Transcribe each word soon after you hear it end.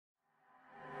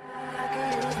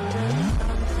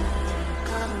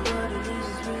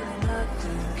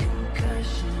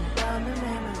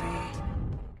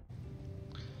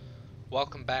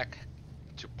welcome back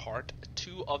to part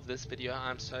 2 of this video.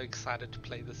 I'm so excited to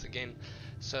play this again.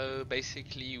 So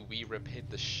basically we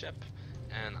repaired the ship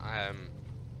and I am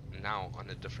now on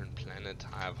a different planet.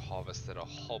 I have harvested a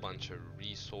whole bunch of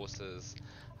resources.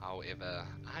 However,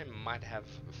 I might have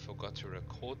forgot to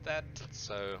record that,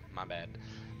 so my bad.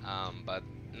 But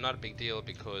not a big deal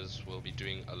because we'll be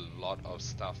doing a lot of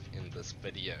stuff in this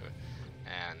video.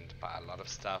 And by a lot of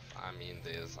stuff I mean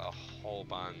there's a whole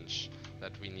bunch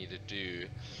that we need to do,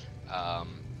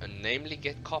 and namely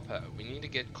get copper. We need to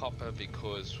get copper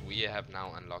because we have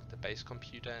now unlocked the base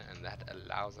computer, and that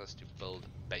allows us to build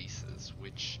bases,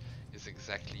 which is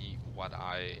exactly what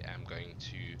I am going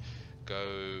to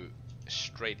go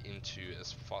straight into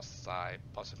as fast as I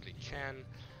possibly can,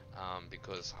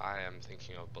 because I am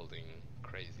thinking of building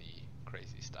crazy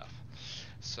stuff.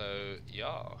 So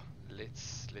yeah,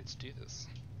 let's do this.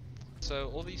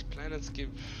 So all these planets give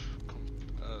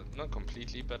not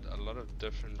completely, but a lot of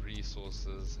different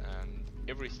resources, and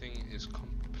everything is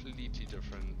completely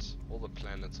different. All the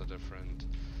planets are different.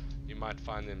 You might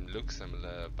find them look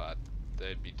similar, but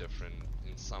they'd be different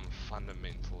in some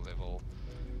fundamental level,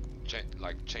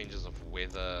 like changes of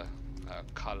weather,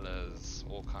 colors,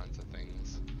 all kinds of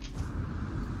things.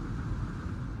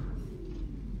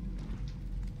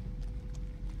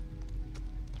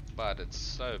 But it's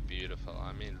so beautiful.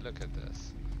 I mean, look at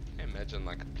this. Imagine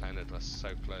like a planet was so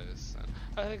close. And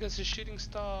I think it's a shooting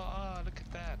star. Ah, look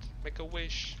at that. Make a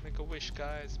wish,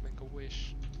 guys. Make a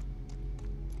wish.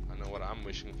 I know what I'm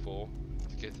wishing for,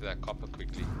 to get to that copper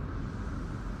quickly.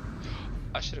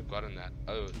 I should have gotten that.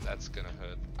 Oh, that's gonna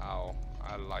hurt. Ow.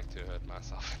 I like to hurt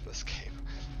myself in this game.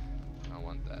 I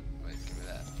want that. Wait, give me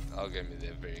that. I'll get me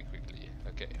there very quickly.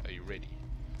 Okay, are you ready?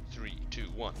 3, 2,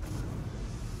 1.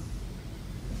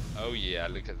 Oh yeah,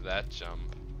 look at that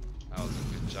jump. That was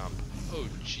a good jump. Oh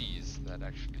jeez, that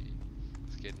actually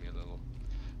scared me a little.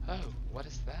 Oh, what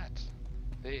is that?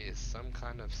 There is some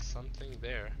kind of something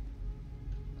there.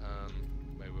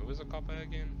 Wait, where was the copper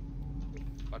again?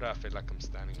 Why do I feel like I'm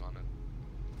standing on it?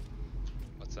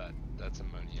 What's that? That's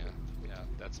ammonia. Yeah,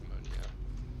 that's ammonia.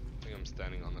 I think I'm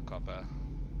standing on the copper.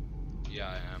 Yeah,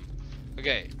 I am.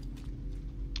 Okay.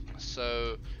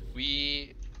 So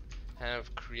we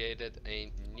have created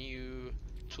a new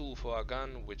tool for our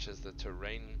gun, which is the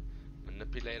terrain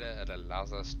manipulator. It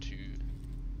allows us to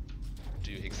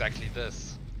do exactly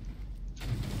this.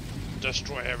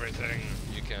 Destroy everything.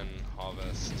 You can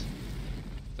harvest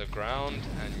the ground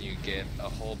and you get a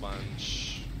whole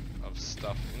bunch of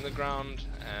stuff in the ground,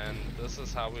 and this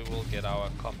is how we will get our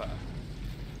copper.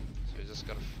 So we just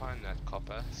gotta find that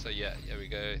copper. So yeah, here we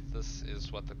go. This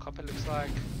is what the copper looks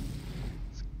like.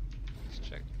 Let's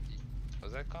check.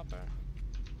 Was that copper?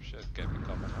 Should get me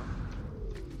copper now.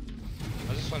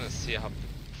 I just want to see how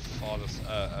far this.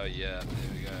 Oh yeah,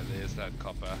 there we go. There's that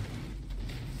copper.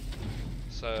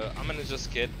 So I'm gonna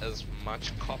just get as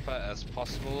much copper as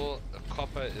possible. The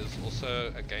copper is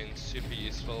also again super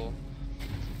useful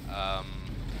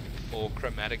for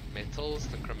chromatic metals.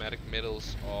 The chromatic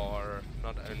metals are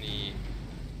not only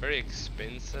very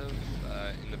expensive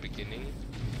in the beginning,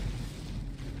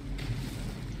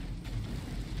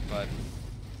 but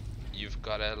you've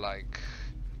gotta like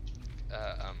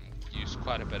use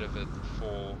quite a bit of it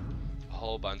for a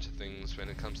whole bunch of things when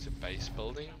it comes to base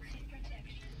building.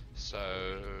 So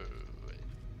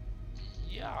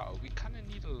yeah, we kind of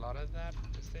need a lot of that.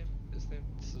 Does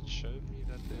it show me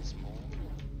that there's more?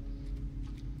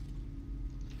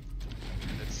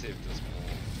 Let's see if there's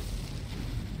more.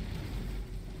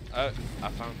 Oh, I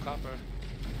found copper.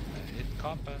 I hit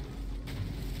copper.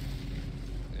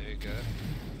 There you go.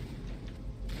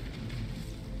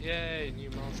 Yay, new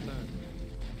milestone.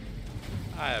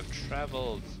 I have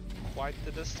traveled quite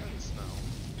the distance now.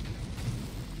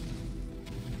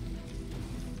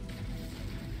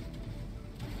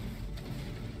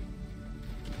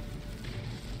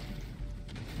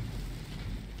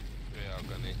 We are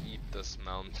gonna eat this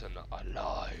mountain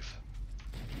alive.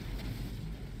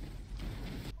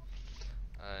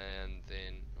 And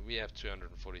then we have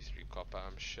 243 copper.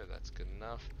 I'm sure that's good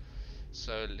enough.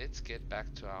 So let's get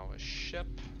back to our ship.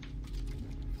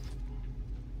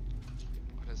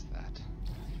 What is that?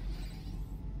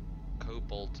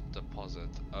 Cobalt deposit.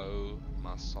 Oh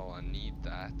my soul, I need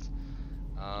that.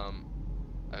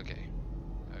 Okay.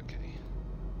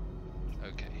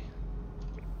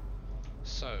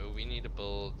 So we need to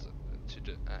build to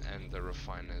do, and the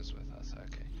refiner is with us.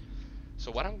 Okay.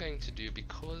 So what I'm going to do,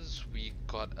 because we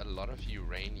got a lot of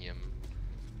uranium,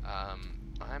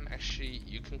 I'm actually,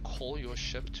 you can call your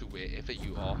ship to wherever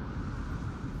you are,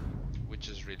 which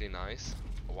is really nice.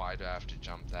 Why do I have to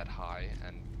jump that high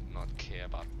and not care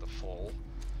about the fall?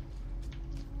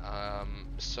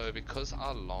 So because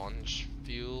our launch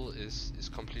fuel is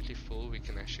completely full, we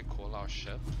can actually call our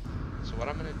ship. So what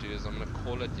I'm going to do is I'm going to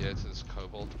call it here to this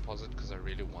cobalt deposit because I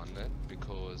really want it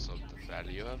because of the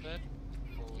value of it.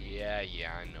 Yeah,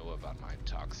 I know about my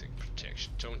toxic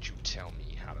protection. Don't you tell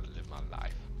me how to live my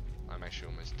life. I'm actually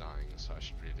almost dying, so I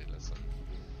should really listen.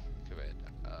 Go ahead.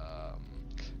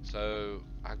 So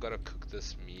I gotta cook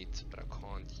this meat, but I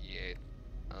can't yet.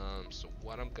 So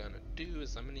what I'm gonna do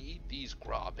is I'm gonna eat these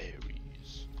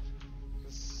strawberries.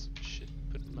 This should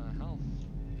put my health.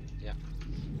 Yeah,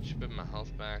 should put my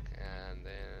health back, and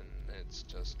then it's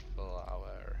just fill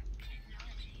our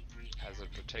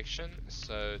hazard protection.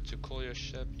 So to call your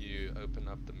ship, you open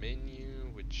up the menu,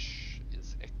 which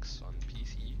is X on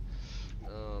PC,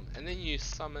 and then you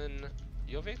summon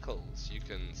your vehicles. You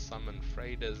can summon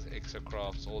freighters,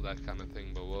 exocrafts, all that kind of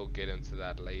thing, but we'll get into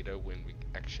that later when we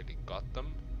actually got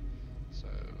them. So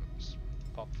just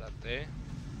pop that there.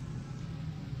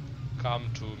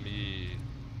 Come to me.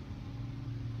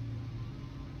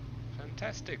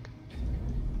 Fantastic.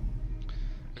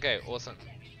 Okay, awesome.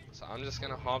 So I'm just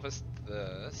gonna harvest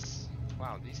this.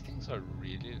 Wow, these things are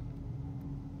really...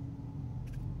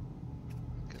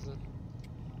 Is it?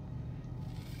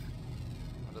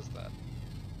 What is that?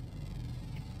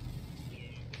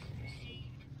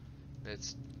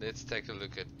 Let's take a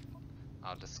look at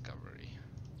our discovery.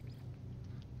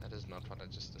 That is not what I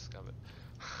just discovered.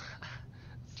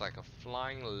 It's like a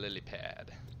flying lily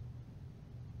pad.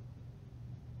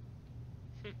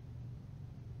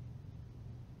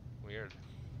 Weird.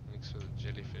 Mixed with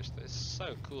jellyfish. They're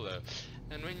so cool though.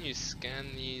 And when you scan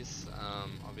these,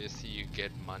 obviously you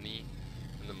get money,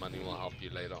 and the money will help you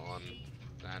later on.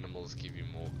 The animals give you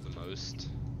the most.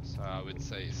 So I would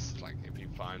say it's like if you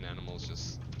find animals,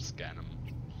 just scan them.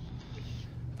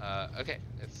 Okay,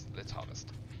 let's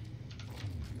harvest.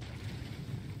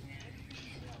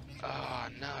 Oh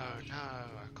no,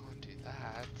 I can't do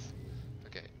that.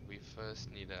 Okay, we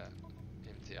first need to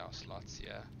empty our slots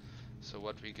here. So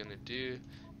what we're gonna do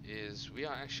is we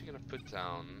are actually gonna put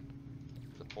down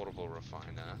the portable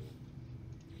refiner.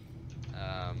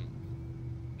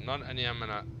 Not only am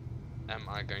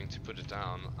I going to put it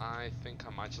down, I think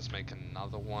I might just make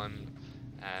another one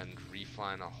and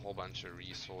refine a whole bunch of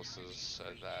resources so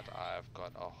that I've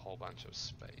got a whole bunch of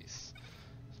space.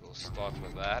 So we'll start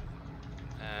with that,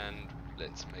 and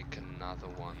let's make another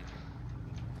one.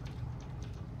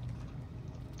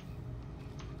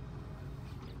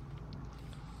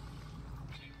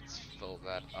 Let's fill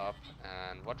that up,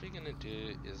 and what we're gonna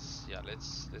do is, yeah,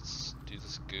 let's do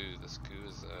this goo. This goo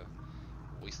is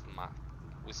waste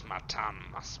my time,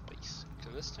 my space.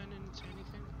 Can this turn into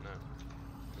anything? No.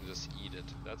 Can just eat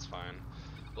it. That's fine.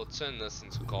 We'll turn this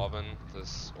into carbon.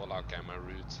 This all our gamma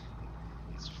root.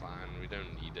 It's fine. We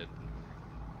don't need it.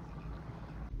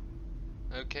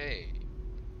 Okay.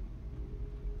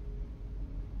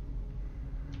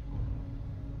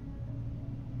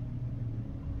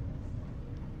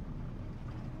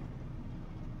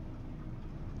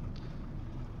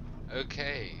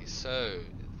 Okay, so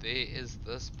there is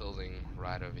this building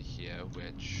right over here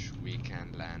which we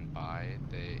can land by.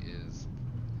 There is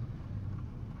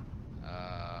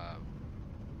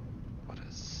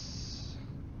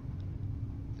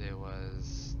there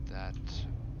was that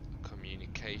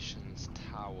communications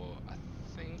tower, I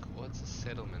think, or it's a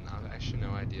settlement. I have actually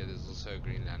no idea. There's also a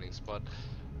green landing spot.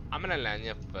 I'm gonna land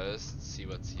here first, see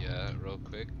what's here real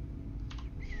quick,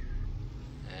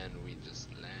 and we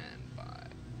just land by.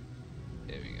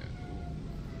 There we go.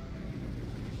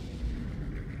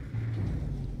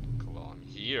 Cool, I'm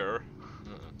here.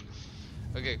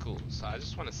 Okay, cool. So I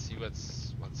just want to see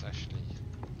what's actually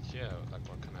here. Like,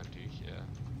 what can I do here?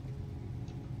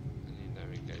 Any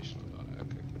navigational data?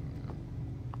 Okay, cool.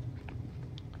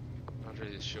 Not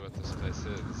really sure what this place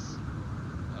is.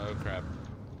 Oh crap.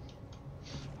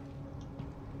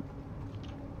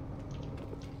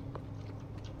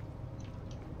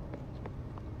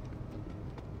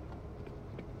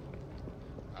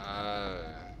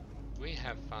 We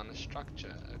have found a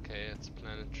structure. Okay, it's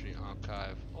Planetary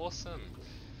Archive. Awesome.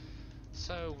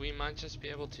 So we might just be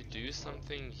able to do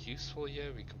something useful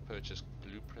here. We can purchase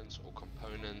blueprints or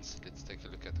components. Let's take a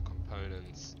look at the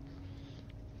components.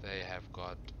 They have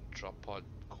got drop pod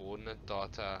coordinate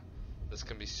data. This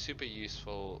can be super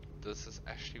useful. This is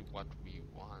actually what we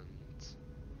want,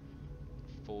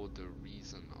 for the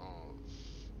reason of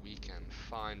we can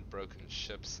find broken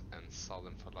ships and sell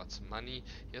them for lots of money.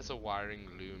 Here's a wiring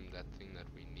loom, that thing that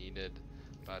we needed,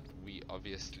 but we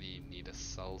obviously need to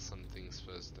sell some things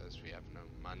first as we have no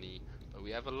money, but we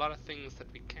have a lot of things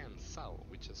that we can sell,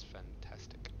 which is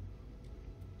fantastic.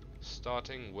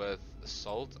 Starting with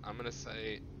salt, I'm gonna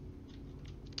say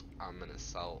I'm gonna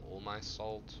sell all my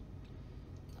salt.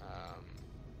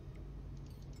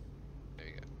 There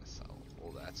we go. Sell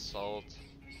all that salt.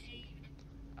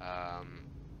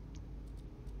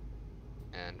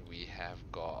 And we have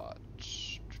got.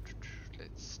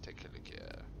 Let's take a look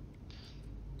here.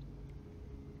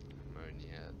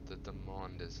 Ammonia. The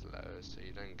demand is low, so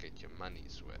you don't get your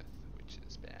money's worth, which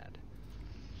is bad.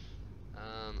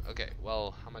 Okay,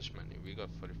 well, how much money? We got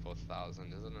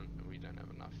 44,000, isn't it? We don't have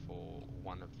enough for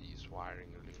one of these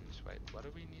wiring looms. Wait, what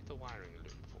do we need the wiring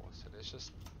loom for? So let's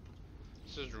just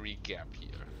recap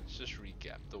here. Let's just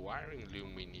recap. The wiring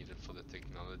loom we needed for the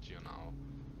technology on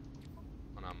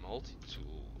our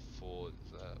multi-tool for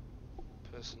the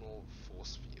personal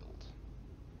force field.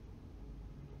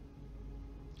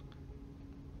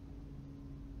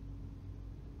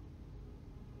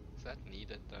 Is that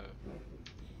needed though?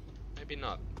 Maybe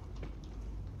not.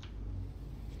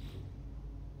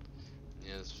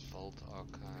 Yes, Vault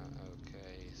Archive.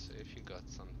 Okay, so if you got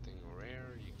something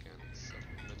rare, you can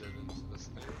submit it into this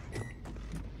thing.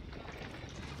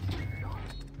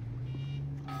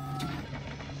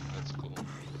 That's cool.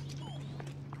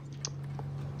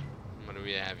 What do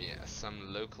we have here?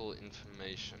 Some local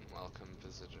information. Welcome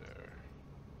visitor.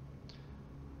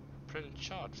 Print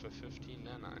chart for 15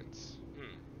 nanites.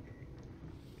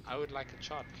 I would like a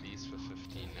chart please for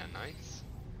 15 nanites.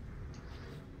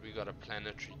 We got a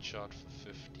planetary chart for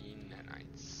 15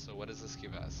 nanites. So what does this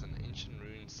give us? An ancient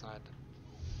rune site.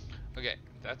 Okay,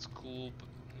 that's cool, but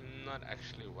not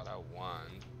actually what I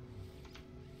want.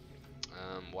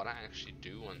 What I actually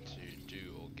do want to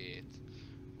do or get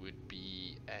would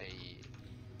be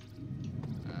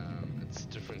it's a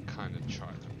different kind of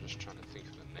chart. I'm just trying to think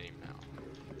of the name now.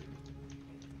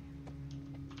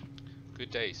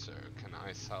 Good day, sir. Can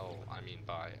I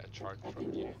buy a chart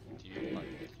from you? Hello?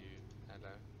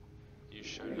 You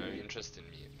show no interest in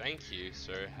me. Thank you,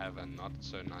 sir. Have a not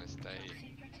so nice day.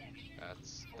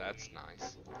 That's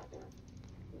nice.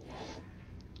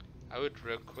 I would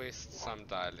request some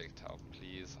dialect help,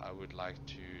 please. I would like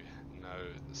to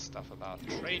know stuff about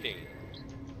trading.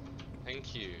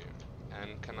 Thank you.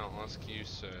 And can I ask you,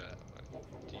 sir,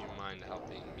 do you mind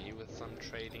helping me with some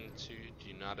trading too? Do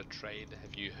you know how to trade?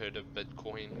 Have you heard of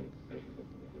Bitcoin?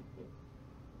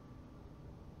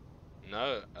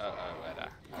 No?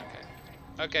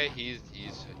 Okay, he's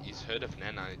heard of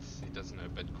nanites. He doesn't know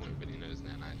Bitcoin, but he knows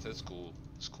nanites. That's cool.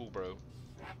 It's cool, bro.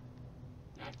 I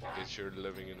guess you're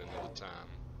living in another time.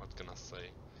 What can I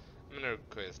say? I'm gonna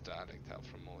request dialect help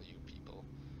from all you people.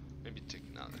 Maybe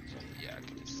technology. Yeah,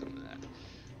 give me some of that.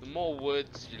 The more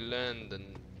words you learn, the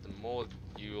more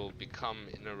you will become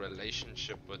in a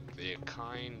relationship with their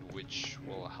kind, which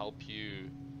will help you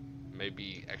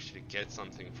maybe actually get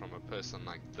something from a person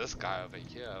like this guy over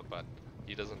here, but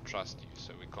he doesn't trust you,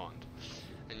 so we can't.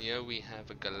 And here we have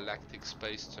a galactic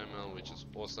space terminal, which is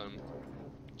awesome.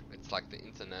 It's like the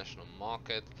international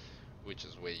market, which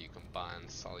is where you can buy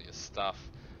and sell your stuff.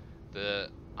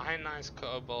 The ionized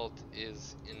cobalt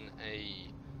is in a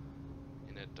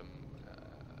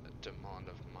demand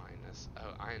of minus.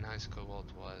 Oh, ionized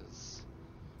cobalt was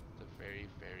the very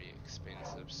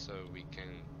expensive, so we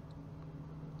can.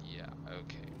 Yeah,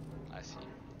 okay, I see.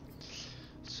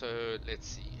 So let's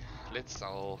see. Let's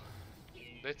sell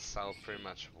pretty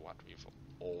much what we've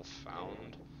all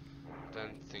found.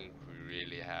 Don't think we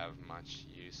really have much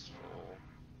use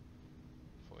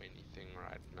for anything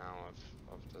right now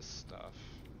of this stuff.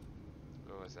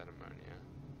 Oh, is that ammonia?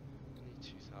 Only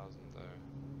 2,000 though.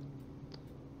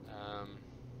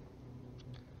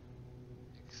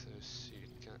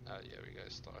 Exosuit. Oh, yeah, we go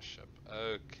Starship.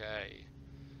 Okay. I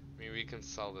mean, we can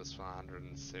sell this for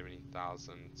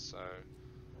 170,000. So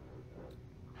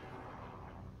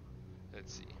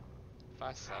let's see. If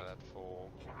I sell it for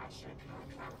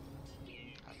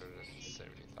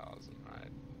 170,000,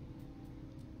 right?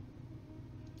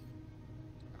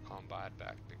 I can't buy it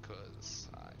back because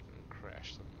I didn't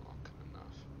crash the market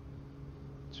enough.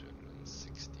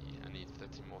 260. I need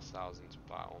 30 more thousand to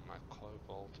buy all my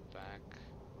cobalt back.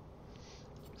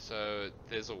 So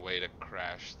there's a way to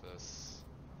crash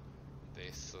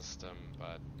their system,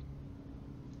 but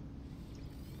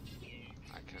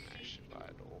I can actually buy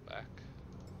it all back,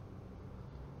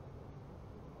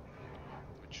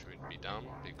 which would be dumb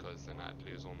because then I'd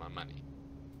lose all my money.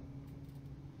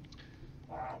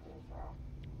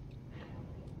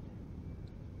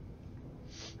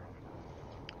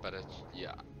 But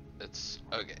it's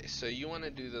okay. So you want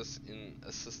to do this in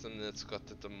a system that's got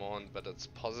the demand, but it's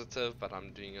positive, but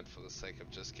I'm doing it for the sake of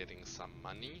just getting some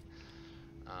money.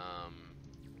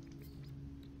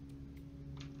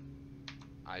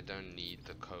 I don't need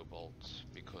the cobalt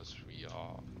because we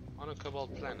are on a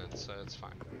cobalt planet, so it's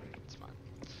fine. It's fine.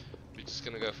 We're just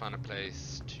gonna go find a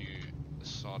place to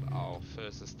start our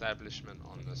first establishment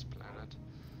on this planet.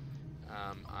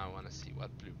 I want to see what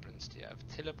blueprints do you have.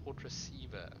 Teleport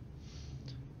receiver.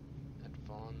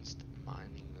 Advanced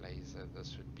mining laser.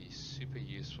 This would be super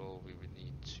useful. We would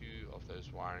need 2 of those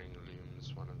wiring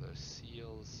looms, 1 of those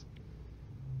seals.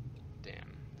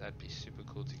 Damn, that'd be super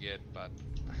cool to get, but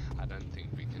I don't think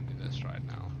we can do this right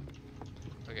now.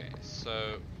 Okay,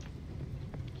 so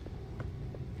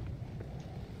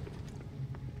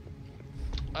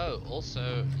oh,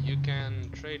 also you can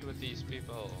trade with these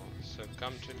people. So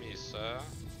come to me, sir.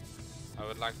 I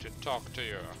would like to talk to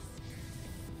you.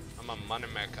 I'm a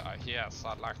moneymaker. Yes,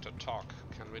 I'd like to talk.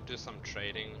 Can we do some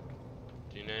trading?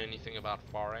 Do you know anything about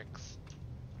Forex?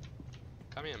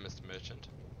 Come here, Mr. Merchant.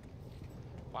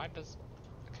 Why does...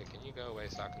 Okay, can you go away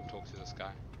so I can talk to this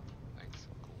guy? Thanks.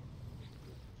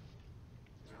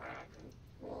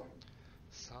 Cool.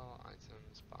 Sell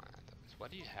items, buy items. What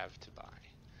do you have to buy?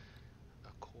 A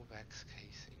Korvax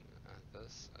casing.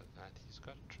 This, that. He's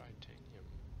got tritanium.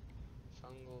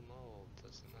 Fungal mold,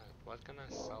 this and that. What can I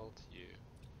sell to you?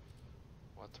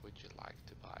 What would you like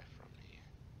to buy from me?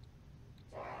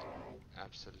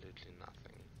 Absolutely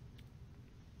nothing.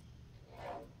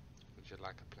 Would you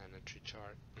like a planetary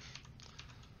chart?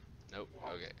 Nope.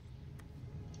 Okay.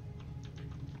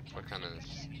 What kind of...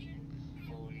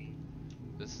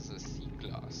 This is a sea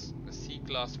glass. A sea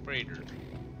glass freighter.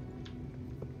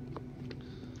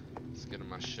 Let's get on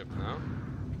my ship now.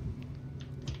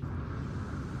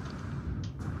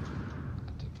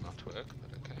 That did not work,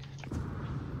 but okay.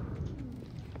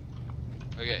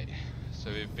 Okay,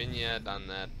 so we've been here, done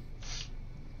that.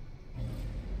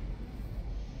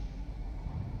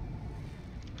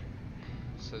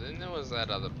 So then there was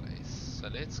that other place. So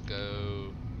let's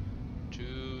go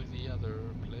to the other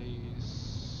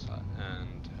place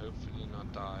and hopefully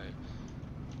not die.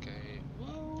 Okay.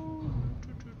 Whoa.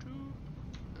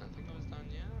 I think I was down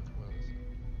here. Well,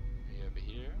 are you over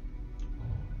here?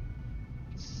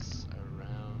 It's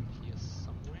around here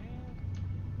somewhere.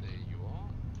 There you are.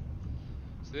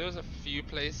 So there was a few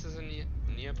places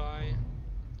nearby.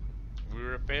 We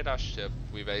repaired our ship.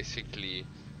 We basically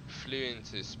flew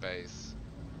into space.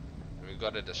 And we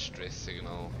got a distress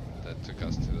signal that took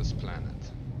us to this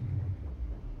planet.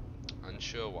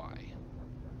 Unsure why.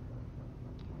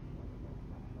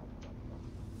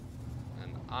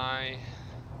 And I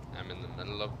am in the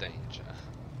middle of danger.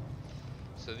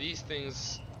 So these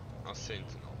things are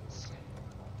sentinels.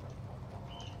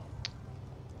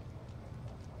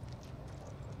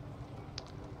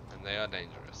 And they are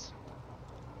dangerous.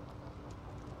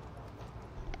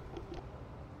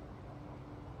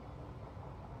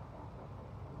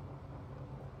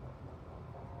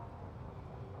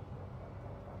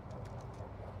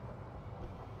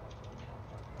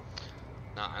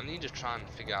 Now I need to try and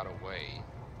figure out a way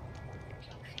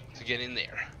to get in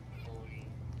there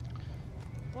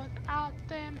without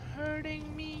them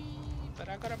hurting me. But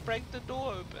I gotta break the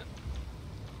door open.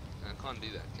 I can't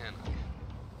do that, can I?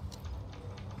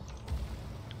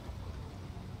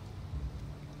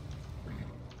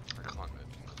 I can't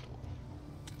open the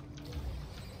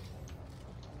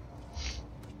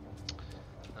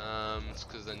door. It's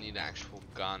because I need an actual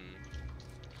gun.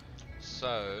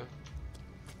 So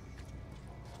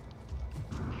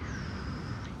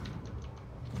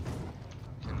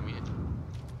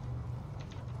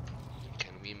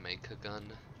make a gun?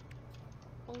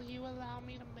 Will you allow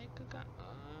me to make a gun?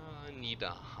 I need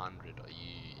 100. Are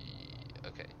you...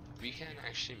 Okay, we can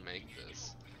actually make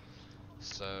this.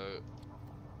 So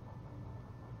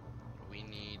we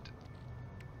need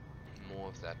more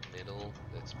of that metal.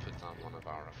 Let's put down one of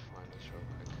our refiners real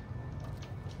quick.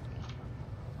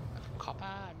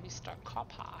 Copper, Mr.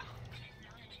 Copper.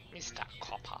 Mr.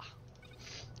 Copper.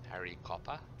 Harry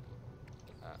Copper?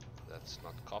 That's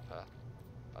not copper,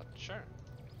 but sure.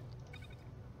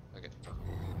 Okay.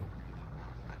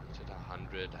 I needed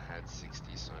 100, I had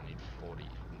 60, so I need 40.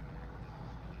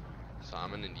 So I'm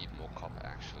gonna need more copper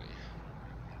actually.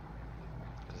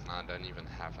 Because now I don't even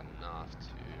have enough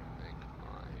to make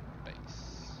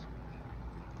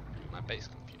my base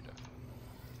computer.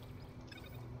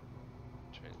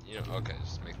 You know, okay,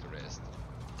 just make the rest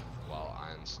while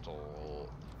I install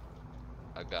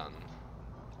a gun.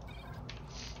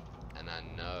 And I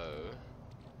know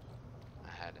I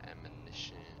had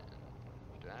ammunition.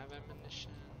 Do I have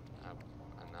ammunition? I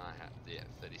know I have, yeah,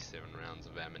 37 rounds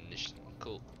of ammunition.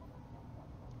 Cool.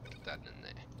 Put that in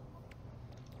there.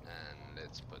 And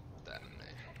let's put that in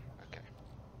there. Okay.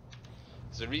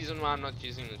 There's a reason why I'm not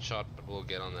using the shot, but we'll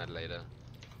get on that later.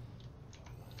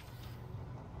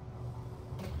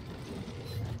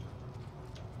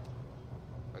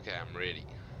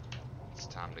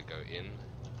 in,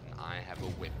 and I have a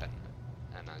weapon.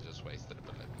 And I just wasted a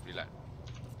bullet. Reload.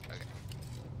 Okay.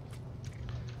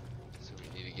 So we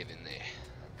need to get in there.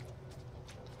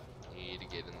 Need to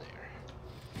get in there.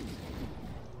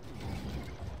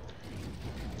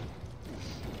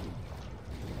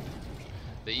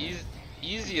 The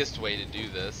easiest way to do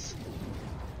this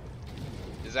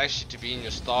is actually to be in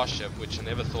your starship, which I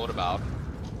never thought about,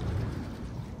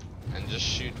 and just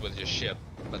shoot with your ship.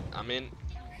 But I'm in,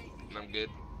 and I'm good,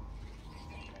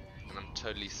 and I'm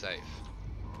totally safe.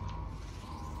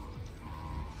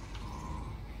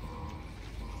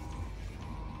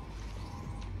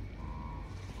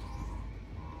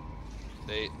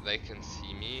 They can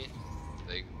see me.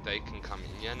 They can come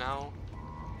in here now.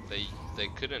 They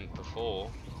couldn't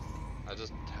before. I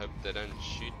just hope they don't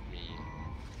shoot me,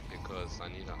 because I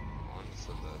need to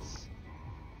answer this.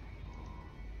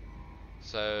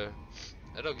 So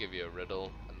it'll give you a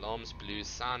riddle. Alarms blue,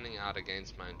 sounding out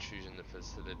against my intrusion in the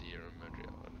facility. Remote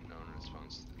no one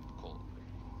responds to the call.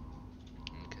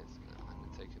 In case I'm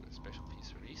undertaking a special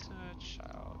piece of research.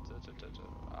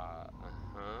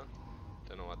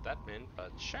 Don't know what that meant,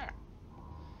 but sure.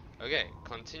 Okay,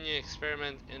 continue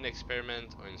experiment, end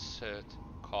experiment, or insert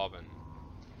carbon.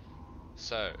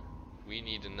 So we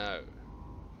need to know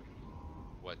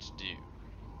what to do.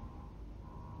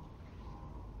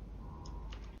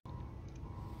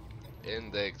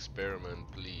 End the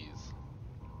experiment, please.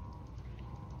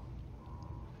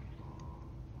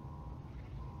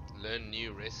 Learn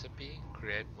new recipe,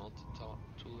 create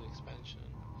multi-tool expansion.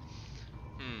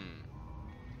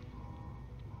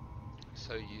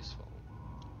 So useful.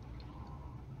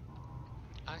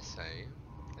 I say,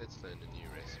 let's learn a new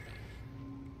recipe.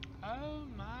 Oh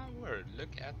my word, look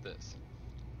at this.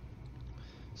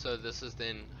 So this is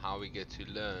then how we get to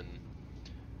learn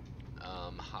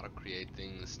how to create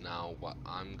things. Now what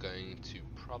I'm going to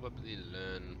probably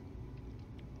learn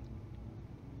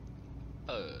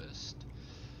first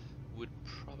would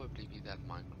probably be that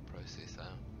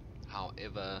microprocessor.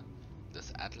 However,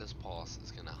 this Atlas Pass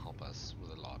is going to help us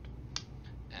with a lot.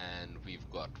 And we've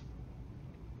got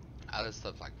other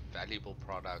stuff like valuable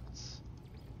products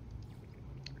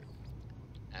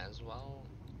as well,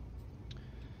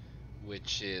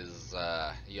 which is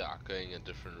yeah, going a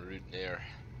different route there.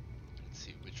 Let's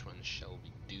see, which one shall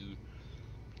we do?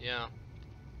 Yeah,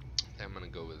 I think I'm gonna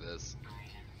go with this.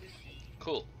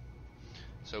 Cool.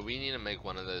 So we need to make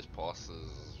one of those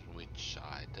passes, which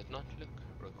I did not look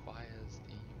requires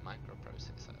the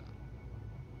microprocessor.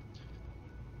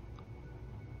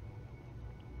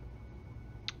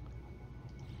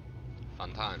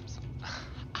 Fun times.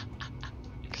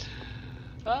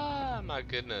 Ah, my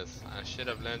goodness, I should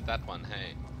have learned that one,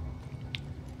 hey.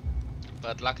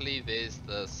 But luckily there's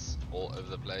this all over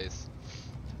the place,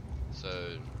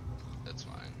 so that's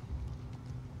fine.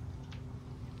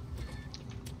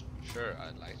 Sure,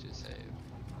 I'd like to save.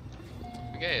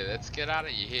 Okay, let's get out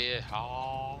of here.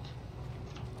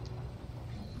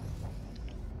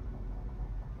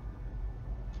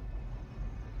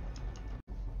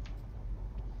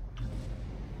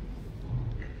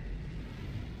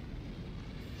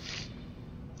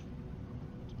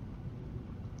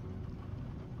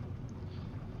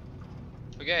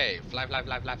 Okay, fly, fly,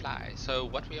 fly, fly, fly. So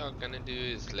what we are gonna do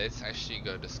is let's actually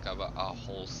go discover our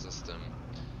whole system.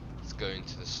 Let's go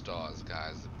into the stars,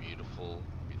 guys. The beautiful,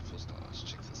 beautiful stars.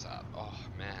 Check this out. Oh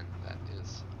man, that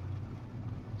is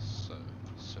so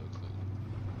cool.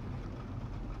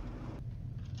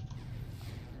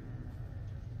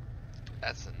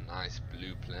 That's a nice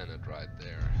blue planet right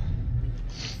there.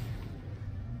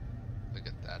 Look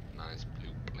at that nice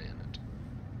blue planet.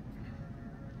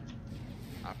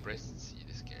 I pressed C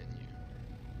to scan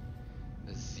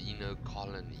you. A Xeno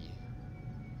colony.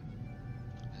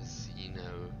 A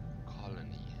Xeno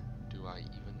colony. Do I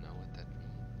even know what that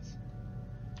means?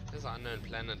 There's an unknown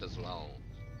planet as well.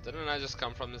 Didn't I just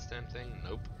come from this damn thing?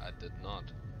 Nope, I did not.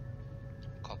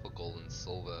 Copper, gold, and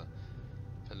silver.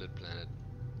 Pillared planet.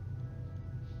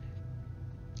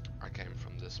 I came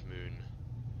from this moon.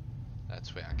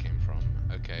 That's where I came from.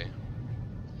 Okay.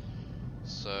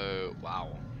 So,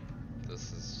 wow.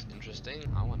 This is interesting.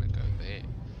 I want to go there.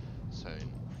 So,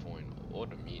 in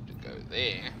order for me to go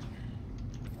there,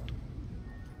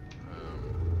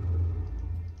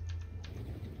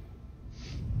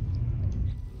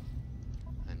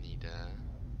 I need a...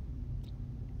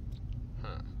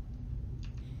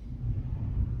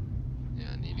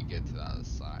 Yeah, I need to get to the other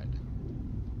side.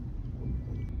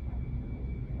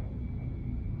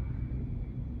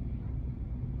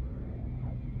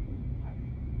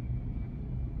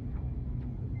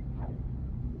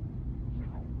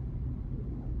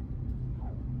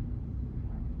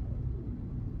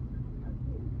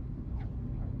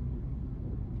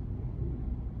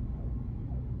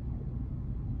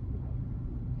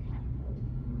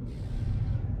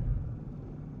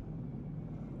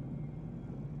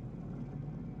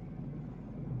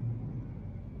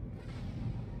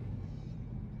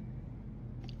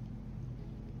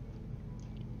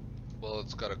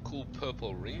 it's got a cool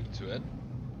purple ring to it.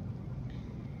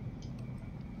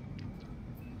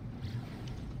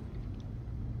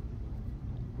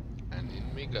 And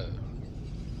in we go.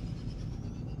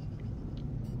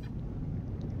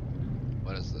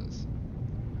 What is this?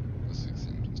 This looks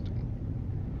interesting.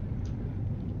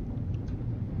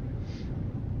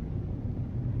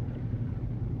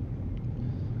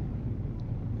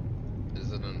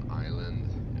 Is it an island?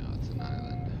 Yeah, it's an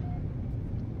island.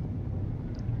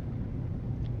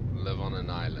 Live on an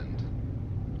island.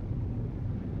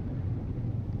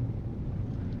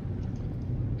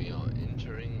 We are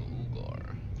entering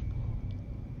Ulgar.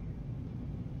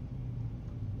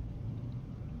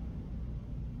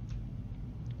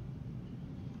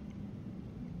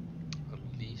 At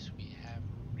least we have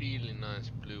really nice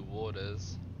blue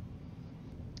waters.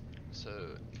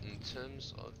 So, in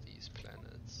terms of these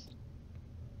planets,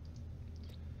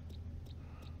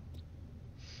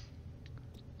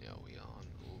 yeah, we are on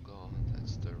Ulgar.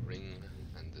 That's the ring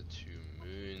and the 2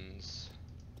 moons.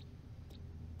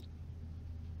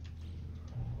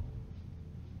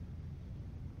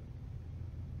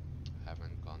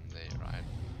 Haven't gone there, right?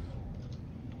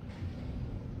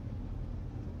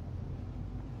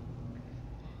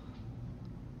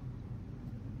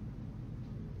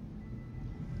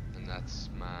 And that's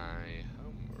my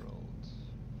home world.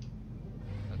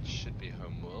 That should be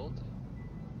home world.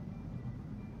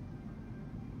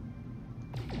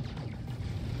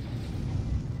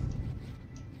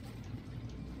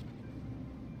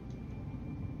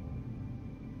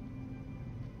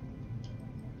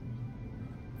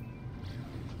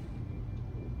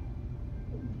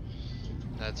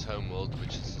 That's Homeworld,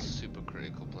 which is a super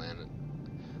critical planet.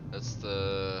 That's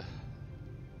the...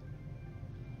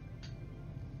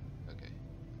 Okay.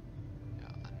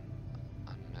 Yeah,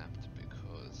 unmapped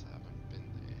because I haven't been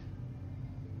there.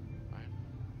 Right?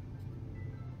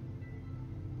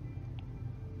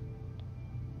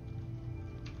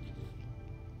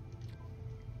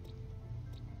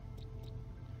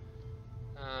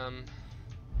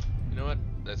 You know what?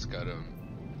 Let's go to them.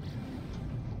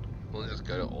 We'll just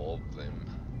go to all of them.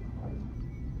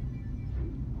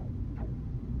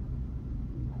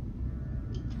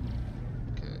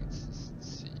 Okay, let's just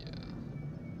see.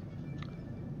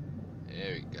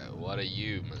 There we go. What are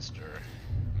you, Mr.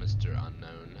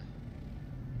 Unknown?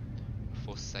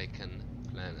 Forsaken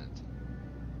planet.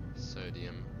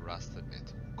 Sodium, rusted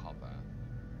metal, copper.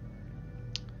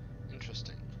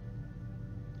 Interesting.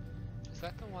 Is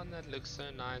that the one that looks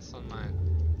so nice on my...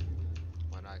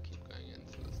 Why do I keep going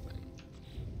into this thing?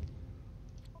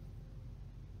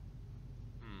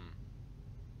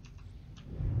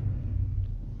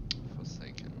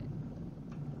 Forsaken.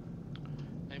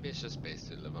 Maybe it's just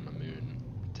based to live on a moon.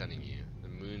 I'm telling you, the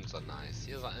moons are nice.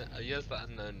 Here's the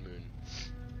unknown moon.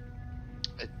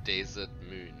 A desert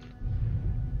moon.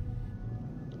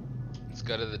 Let's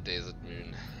go to the desert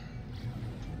moon.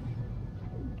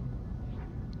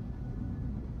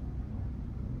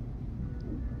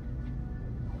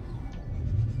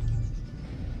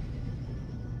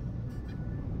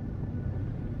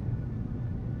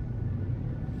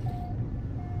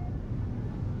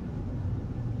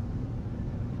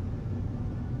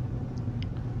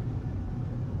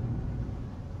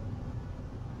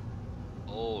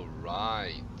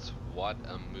 What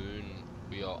a moon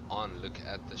we are on. Look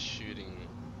at the shooting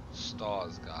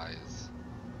stars, guys.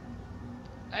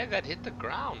 Hey, that hit the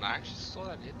ground. I actually saw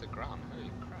that hit the ground. Holy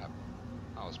crap.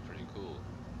 That was pretty cool.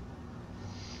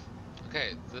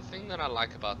 Okay, the thing that I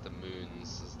like about the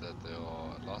moons is that they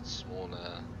are a lot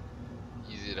smaller,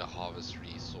 easier to harvest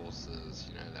resources,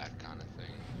 you know, that kind of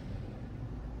thing.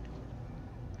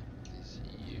 These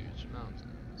huge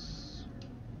mountains.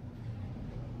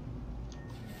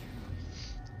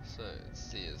 So, let's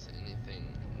see, is anything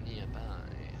nearby?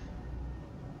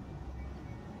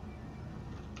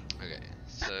 Okay,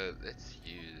 so let's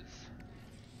use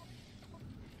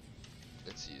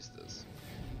this.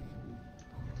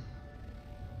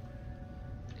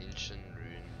 Ancient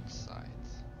rune site,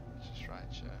 which is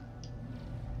right here.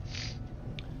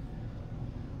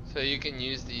 So you can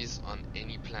use these on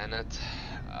any planet.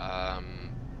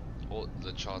 All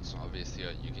the charts obviously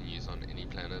you can use on any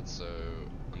planet, so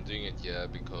I'm doing it here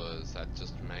because that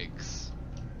just makes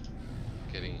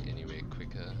getting anywhere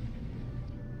quicker.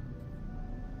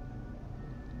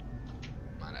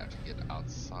 Might have to get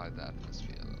outside the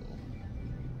atmosphere a little.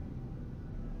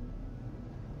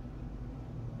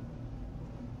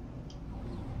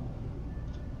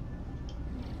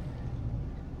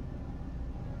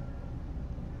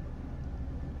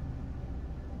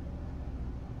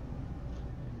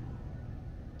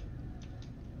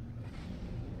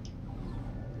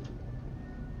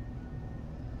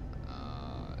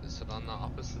 Is it on the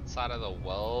opposite side of the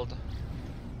world?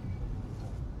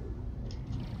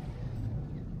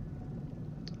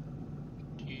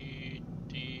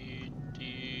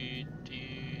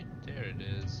 There it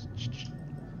is.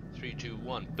 3, 2,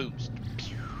 1, boost.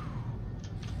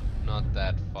 Not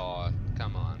that far.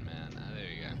 Come on, man. Ah, there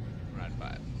we go. Right by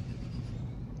it.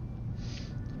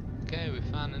 Okay, we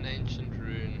found an ancient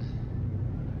rune.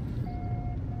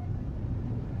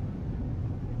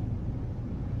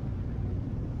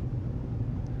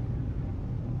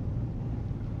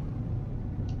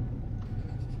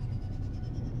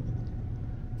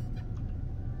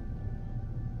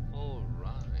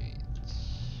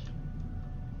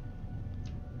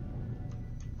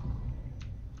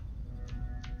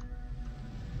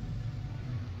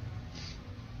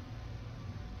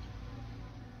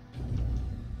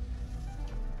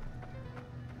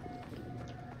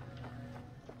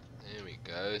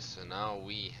 So now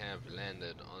we have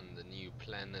landed on the new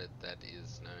planet that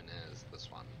is known as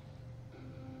this one.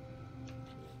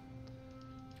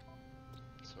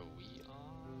 So we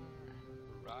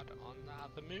are right on the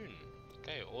other moon.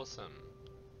 Okay, awesome.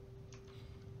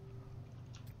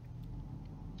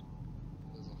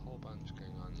 There's a whole bunch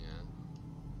going on here.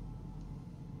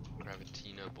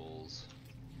 Gravitino balls.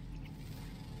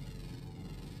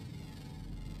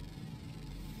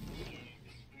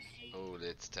 Oh,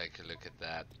 let's take a look at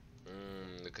that.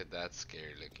 Look at that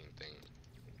scary looking thing.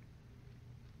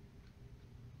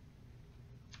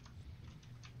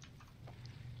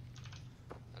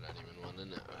 I don't even want to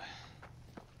know.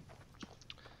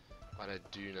 What I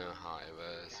do know,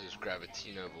 however, is those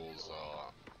Gravitino balls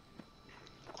are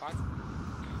quite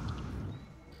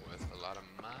worth a lot of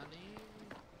money.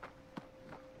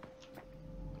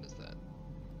 What is that?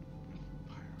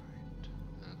 Pyrite,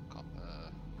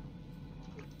 copper,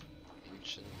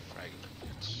 ancient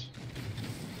fragments.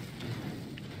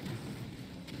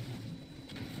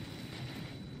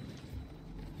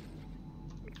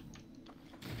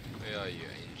 Where are you,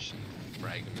 ancient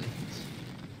fragments?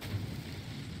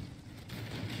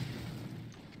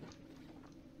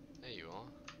 There you are.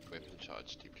 Weapon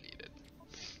charge depleted.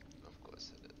 Of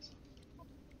course it is.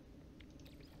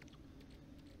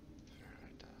 Ferro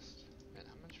dust. Wait,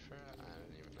 how much ferro? I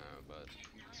don't even know, but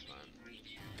it's fine.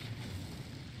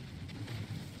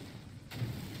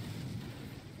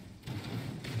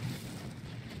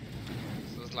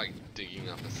 This is like digging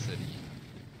up a city.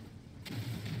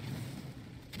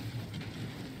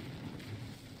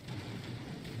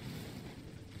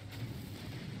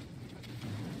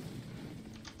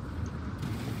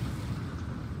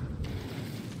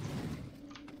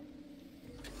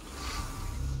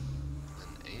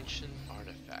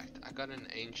 I got an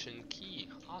ancient key.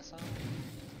 Awesome.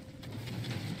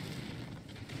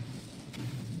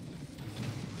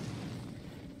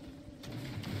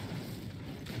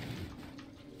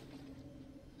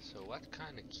 So what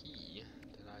kind of key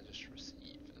did I just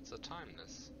receive? It's a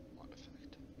timeless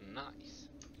artifact. Nice.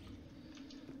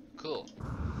 Cool.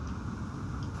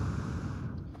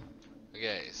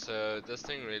 Okay, so this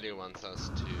thing really wants us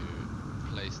to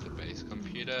place the base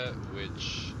computer,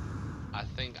 which I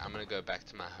think I'm gonna go back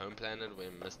to my home planet where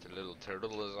Mr. Little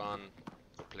Turtle is on.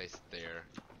 I'll place it there.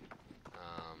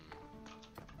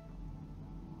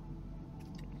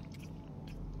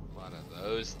 What are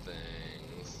those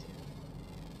things?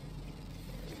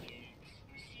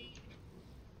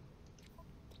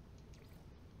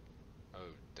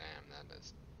 Oh damn, that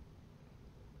is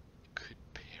good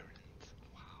parent.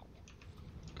 Wow.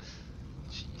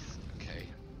 Jeez, okay.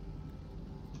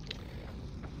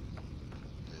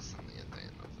 There's something at the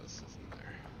end of this, isn't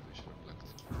there? I should have looked.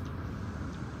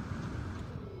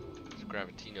 It's a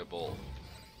Gravitino ball.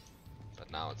 But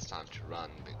now it's time to run,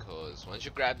 because once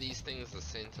you grab these things, the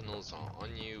sentinels are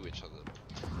on you, which are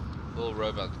the little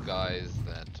robot guys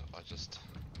that are just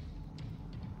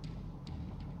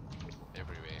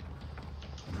everywhere.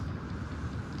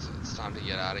 So it's time to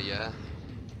get out of here.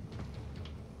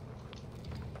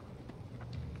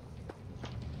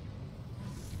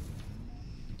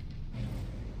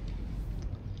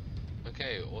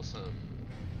 Okay, awesome.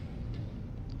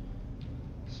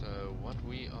 So what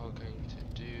we are going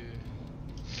to do,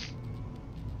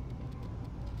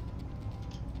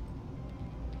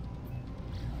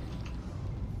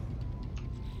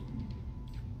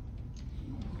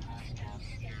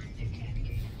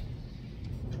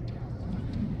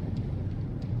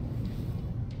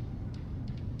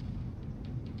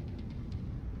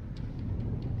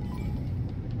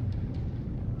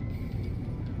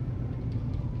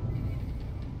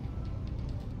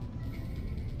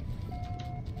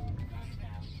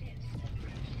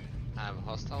 I have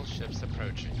hostile ships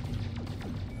approaching.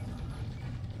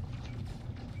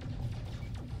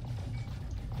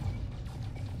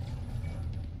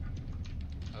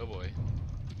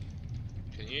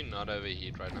 you not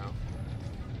overheat right now?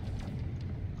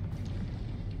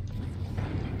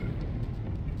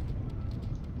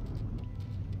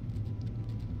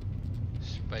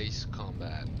 Space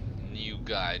combat. New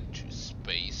guide to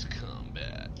space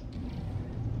combat.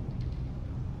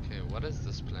 Okay, what is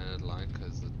this planet like?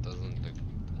 Because it doesn't look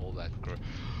all that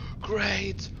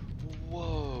great!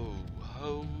 Whoa!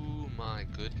 Oh my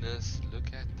goodness, look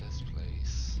at this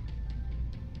place.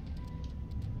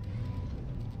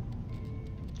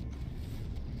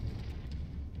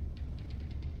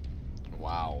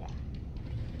 Wow.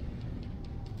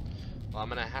 Well, I'm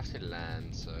gonna have to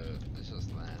land, so let's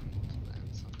just land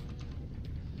somewhere.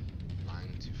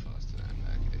 Flying too fast to land.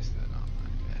 Okay, slow down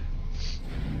right there.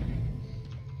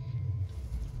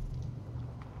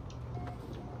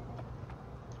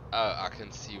 Oh, I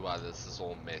can see why this is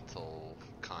all metal,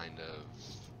 kind of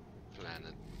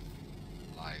planet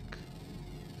like.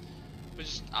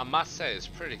 Which I must say is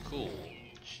pretty cool.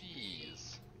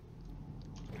 Jeez.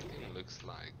 Everything looks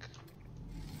like.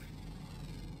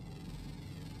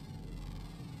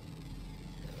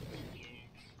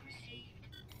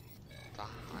 The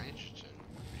hydrogen,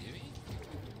 really?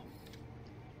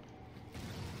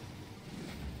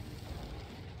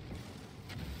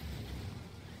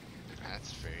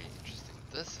 That's very interesting.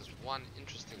 This is one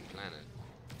interesting planet.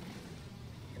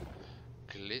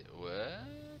 What?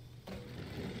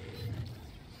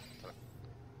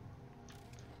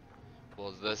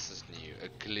 Well, this is new. A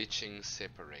glitching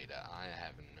separator. I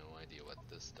have no idea what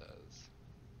this does.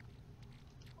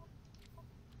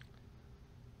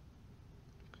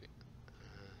 Okay.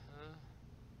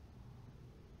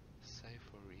 Safe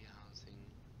for rehousing.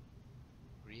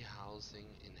 Rehousing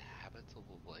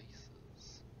inhabitable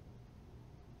places.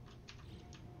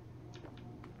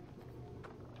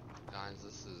 Guys,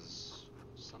 this is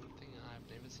something I've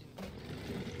never seen before.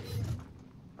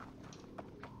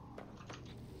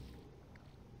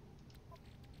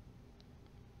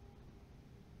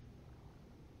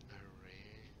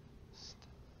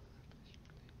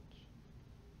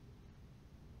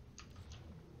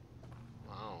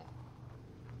 Wow.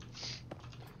 This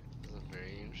is a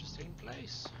very interesting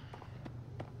place.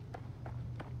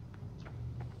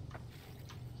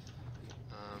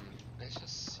 Let's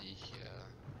just see here.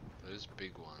 Those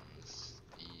big ones,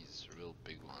 these real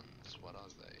big ones, what are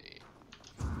they?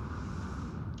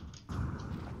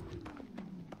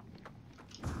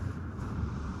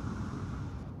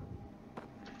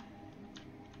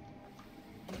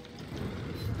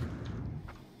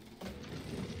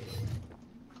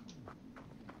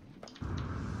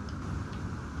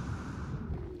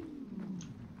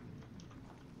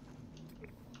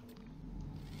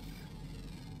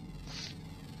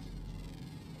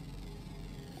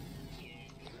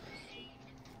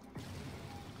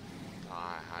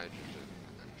 Hydrogen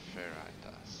and ferrite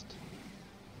dust.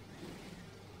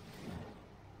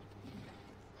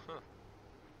 Huh.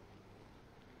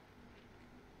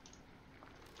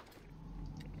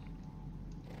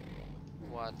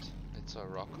 What? It's a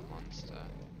rock monster.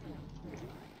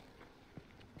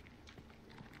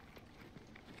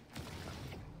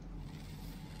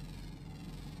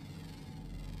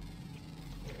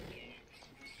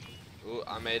 Ooh,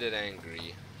 I made it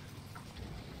angry.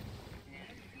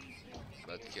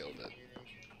 But killed it.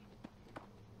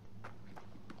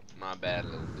 My bad,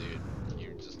 little dude.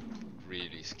 You just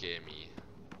really scare me.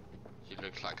 You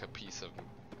look like a piece of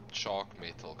shark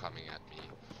metal coming at me.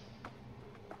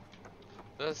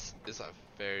 This is a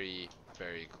very,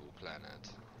 very cool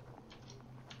planet.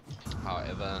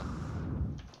 However,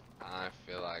 I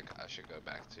feel like I should go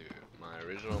back to my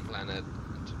original planet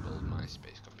to build my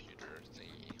space computer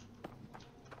thingy.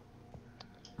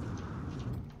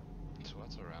 So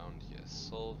what's around here?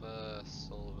 Silver,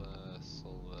 silver,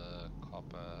 silver,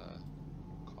 copper,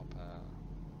 copper,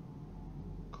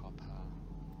 copper,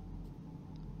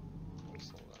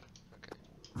 silver. Okay.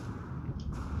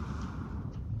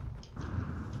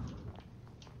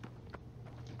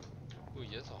 Ooh,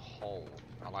 here's a hole.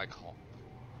 I like hole.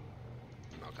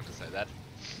 I'm not gonna say that.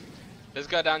 Let's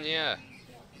go down here.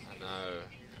 I know.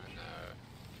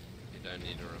 You don't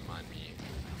need to remind me.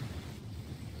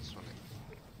 This one,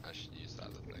 I should use the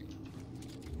other thing.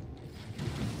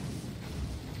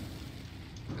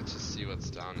 Let's just see what's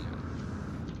down here.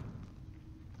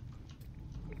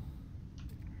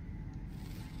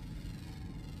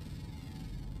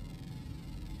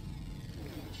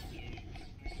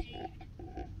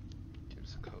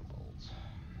 Gives cobalt.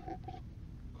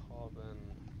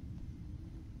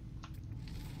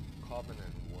 Carbon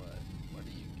and what? What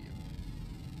do you give?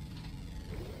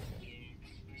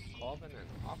 Carbon and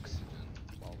oxygen.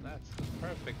 Well, that's the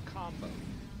perfect combo.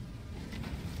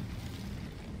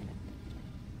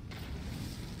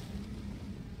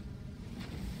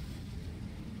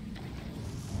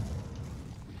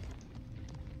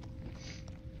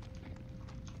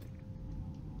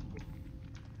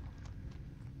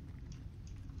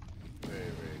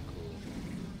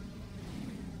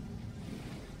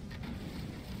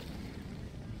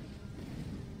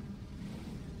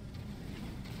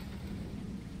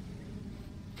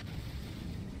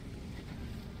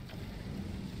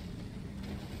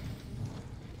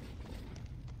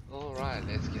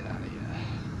 Alright, let's get out of here.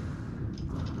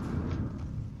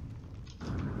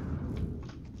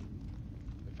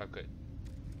 If I could.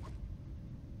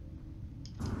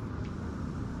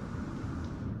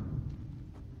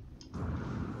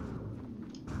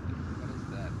 What is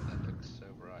that? That looks so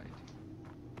bright.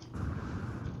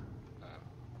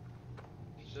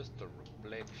 It's just a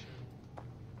reflection.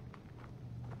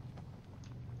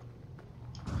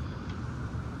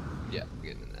 Yeah,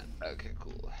 getting that. Okay,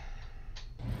 cool.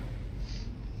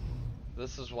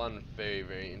 This is one very,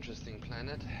 very interesting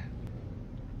planet.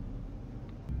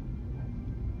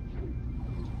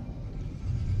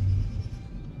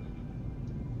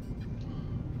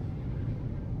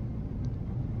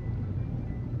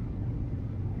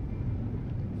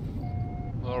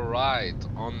 Alright,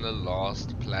 on the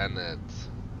last planet.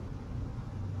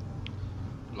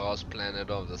 Last planet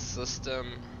of the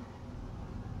system.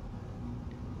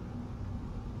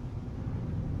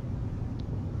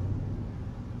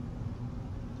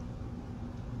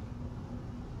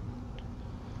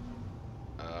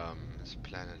 This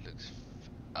planet looks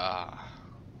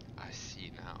I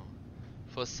see now.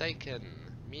 Forsaken,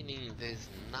 meaning there's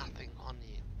nothing on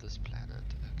it, this planet.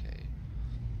 Okay.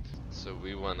 So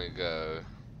we wanna go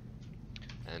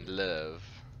and live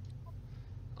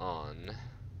on,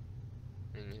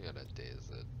 I mean, you got a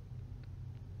desert.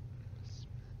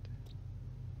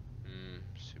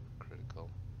 Super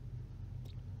critical.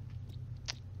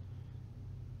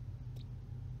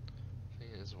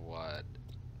 Thing is what?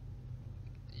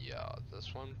 Yeah,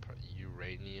 this one,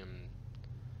 uranium.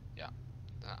 Yeah,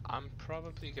 I'm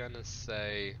probably gonna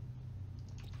say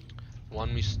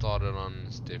one we started on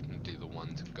is definitely the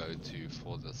one to go to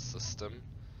for the system.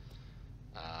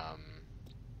 Where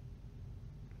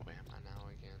am I now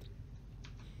again?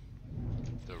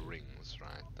 The rings,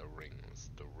 right? The rings,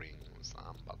 the rings.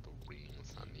 I'm about the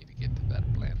rings. I need to get to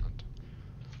that planet.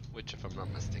 Which, if I'm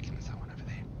not mistaken, is that one over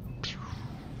there.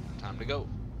 Time to go.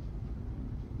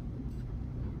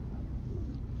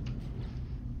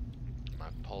 My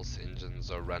pulse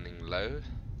engines are running low.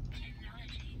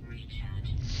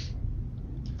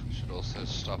 Should also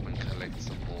stop and collect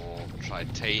some more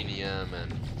titanium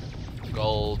and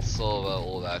gold, silver,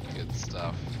 all that good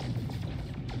stuff.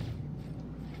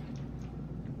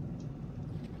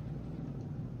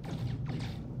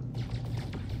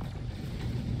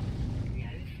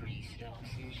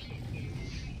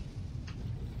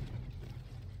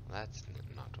 That's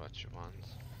not what you want.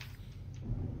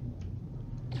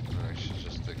 I'm actually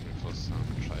just looking for some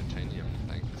titanium,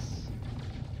 thanks.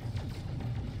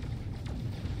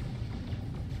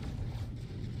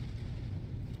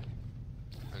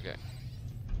 Okay.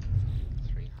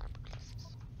 3 hyperclasses.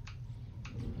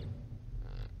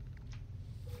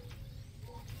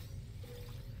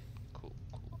 Cool.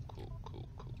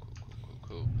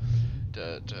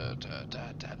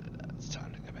 It's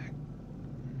time to go back.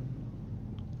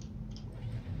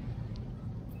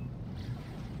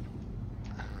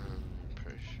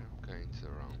 Pretty sure I'm going to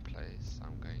the wrong place.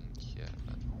 I'm going here,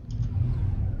 but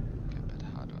okay, but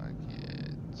how do I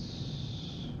get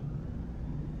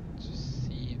to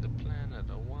see the planet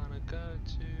I wanna go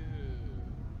to?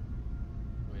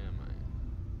 Where am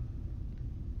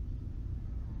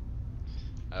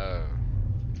I? Oh,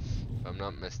 if I'm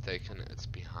not mistaken, it's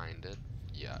behind it.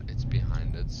 Yeah, it's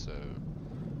behind it, so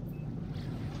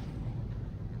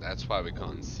that's why we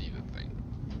can't see the thing.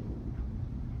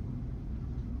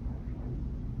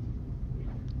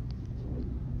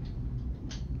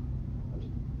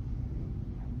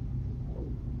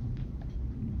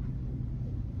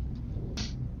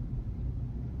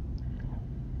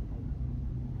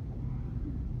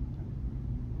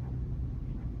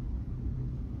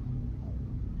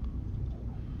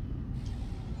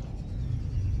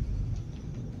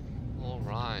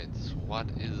 What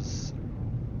is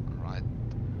right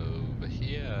over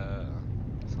here?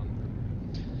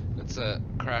 Something. It's a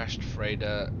crashed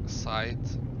freighter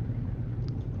site.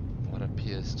 What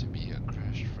appears to be a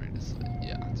crashed freighter site.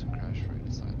 Yeah, it's a crashed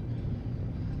freighter site.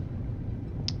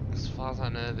 As far as I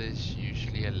know, there's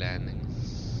usually a landing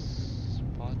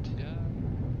spot here.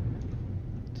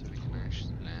 So we can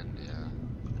actually land here.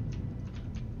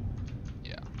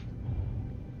 Yeah.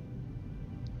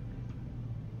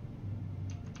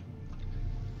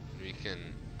 We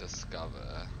can discover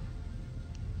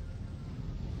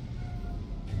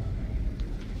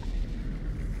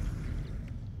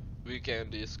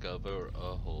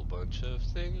a whole bunch of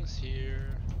things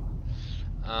here.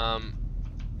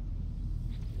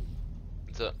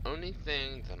 The only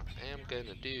thing that I am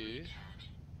gonna do,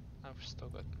 I've still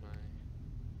got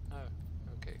my, oh,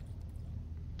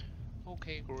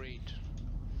 okay, great.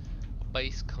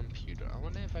 base computer. I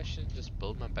wonder if I should just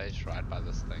build my base right by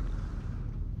this thing.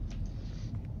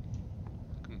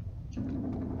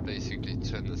 Basically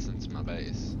turn this into my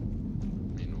base.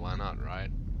 I mean, why not,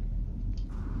 right?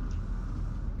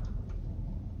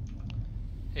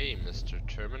 Hey, Mr.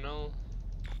 Terminal.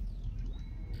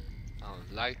 I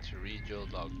would like to read your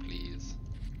log, please.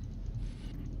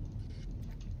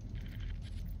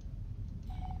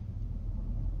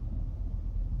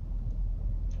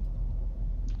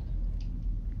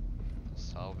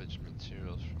 Salvage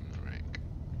materials from the wreck.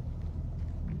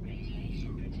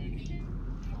 Radiation protection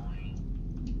falling.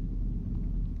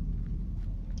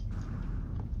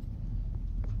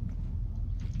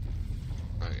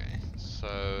 Okay,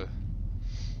 so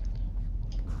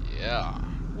yeah,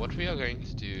 what we are going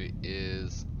to do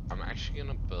is I'm actually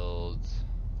gonna build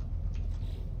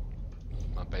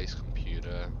my base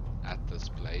computer at this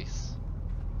place.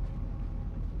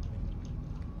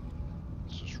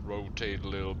 Let's just rotate a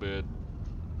little bit,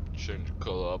 change the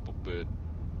color up a bit,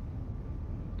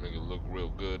 make it look real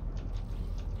good.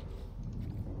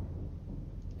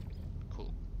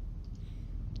 Cool.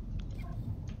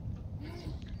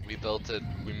 We built it,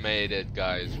 we made it,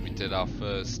 guys. We did our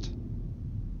first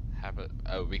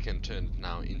we can turn it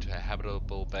now into a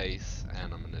habitable base,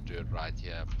 and I'm gonna do it right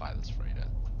here by this freighter.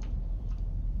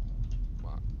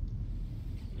 Wow.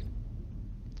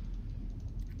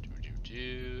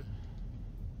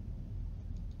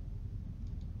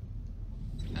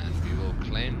 And we will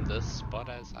claim this spot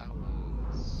as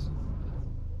ours.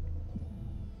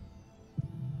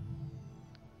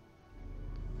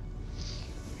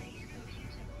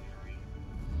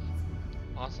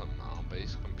 Awesome, our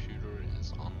base computer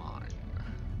is online.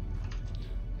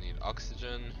 Need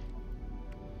oxygen.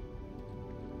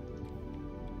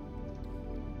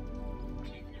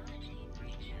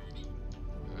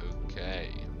 Okay.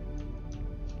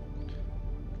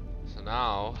 So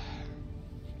now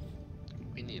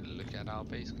we need to look at our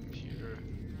base computer.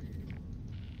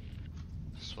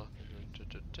 Swap.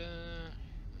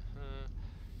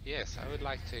 Yes, I would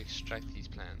like to extract these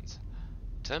plans.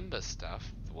 Timber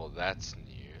stuff? Well, that's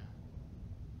new.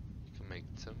 You can make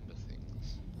timber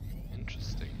things.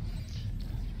 Interesting.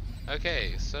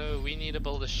 Okay, so we need to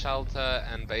build a shelter,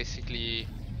 and basically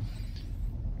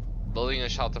building a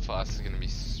shelter for us is going to be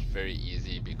very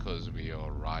easy because we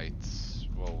are right.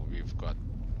 Well, we've got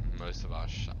most of our.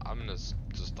 I'm gonna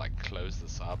just like close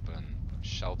this up and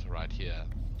shelter right here.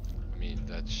 I mean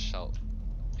that's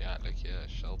yeah, look here,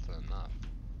 shelter enough.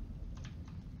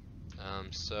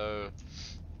 So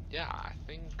yeah, I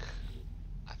think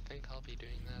I'll be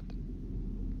doing that.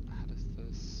 How does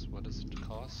this? What does it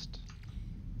cost?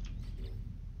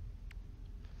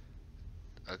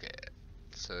 Okay,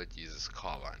 so it uses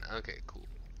carbine. Okay, cool.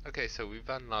 Okay, so we've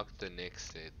unlocked the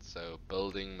next set. So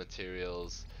building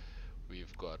materials.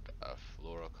 We've got a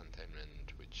flora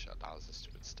containment which allows us to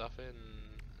put stuff in,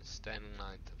 a standing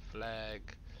light, a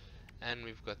flag, and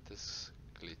we've got this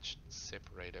glitched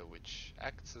separator which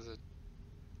acts as a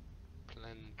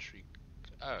planetary.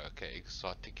 Oh, okay,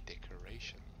 exotic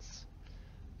decorations.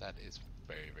 That is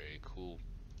very, very cool.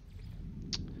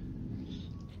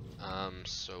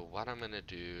 So what I'm gonna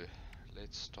do,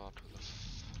 let's start with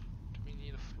do we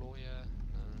need a floor here?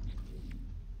 No.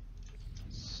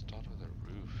 Let's start with a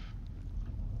roof.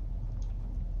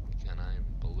 Can I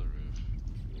build a roof?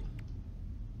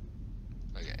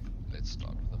 Okay, let's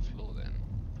start with the floor then.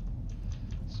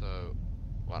 So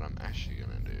what I'm actually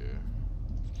gonna do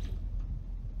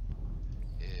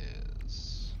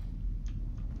is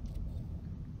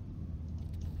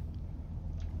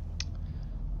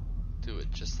do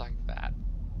it just like that.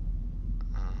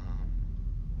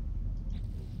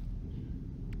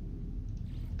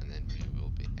 And then we will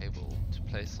be able to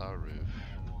place our roof.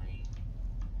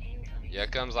 Here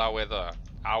comes our weather.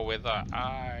 Our weather.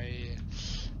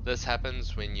 This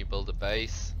happens when you build a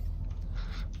base.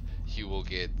 You will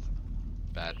get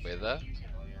bad weather.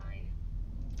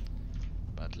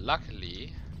 But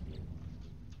luckily,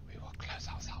 we will close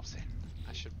ourselves in.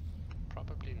 I should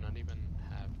probably not even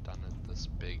have done it this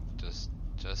big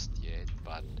just yet,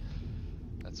 but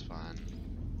that's fine.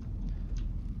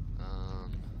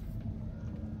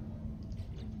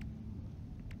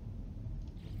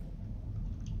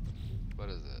 What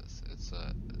is this? It's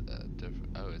a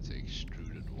different. Oh, it's an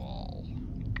extruded wall.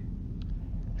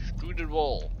 Extruded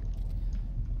wall.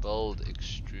 Build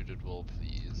extruded wall,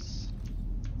 please.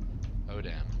 Oh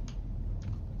damn.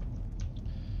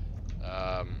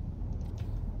 Oh,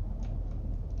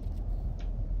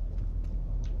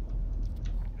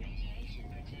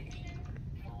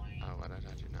 what did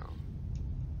I do now?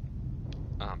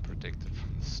 I'm protected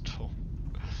from the storm.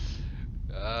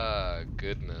 Ah,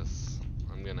 goodness.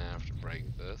 I'm gonna have to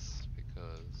break this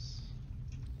because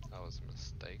that was a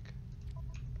mistake.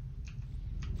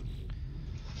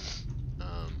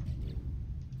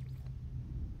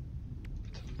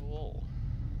 Timber wall.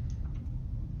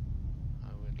 I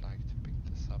would like to pick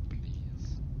this up,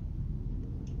 please.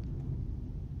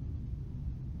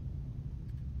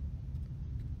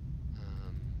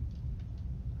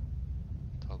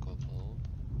 Toggle pulled.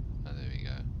 Oh, there we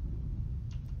go.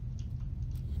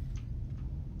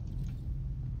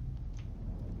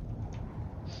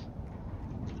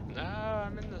 No,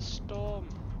 I'm in the storm.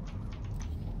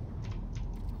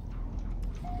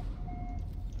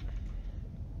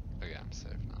 Okay, I'm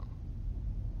safe now.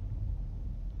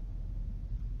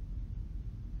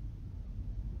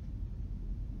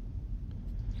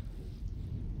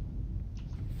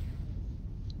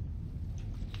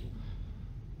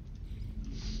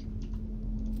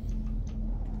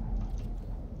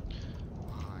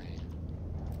 Why?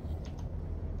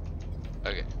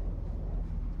 Okay.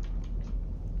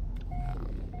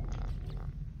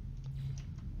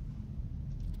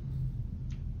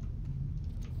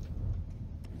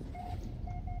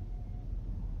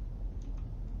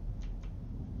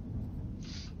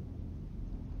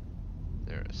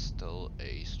 There is still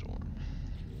a storm.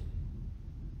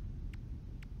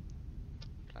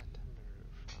 Flat timber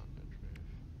roof, rounded roof.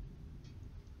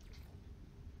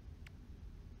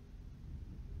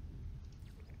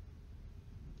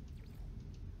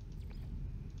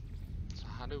 So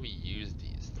how do we use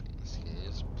these things? Can you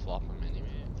just plop them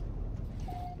anywhere?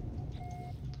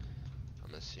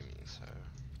 I'm assuming so.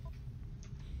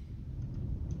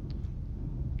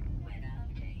 Weather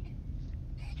update.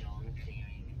 Storm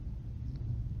clearing.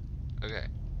 Okay,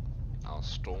 our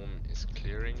storm is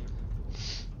clearing.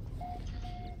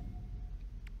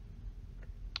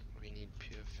 We need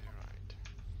pure ferrite.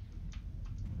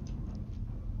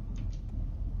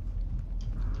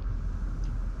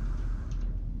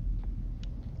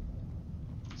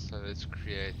 So let's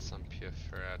create some pure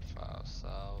ferrite for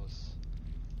ourselves.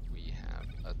 We have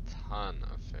a ton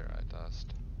of ferrite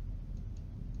dust.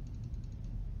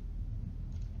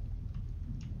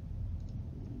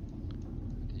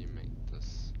 How do you make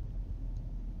this?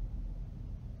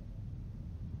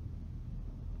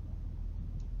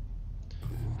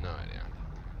 No idea.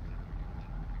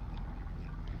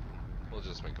 We'll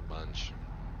just make a bunch.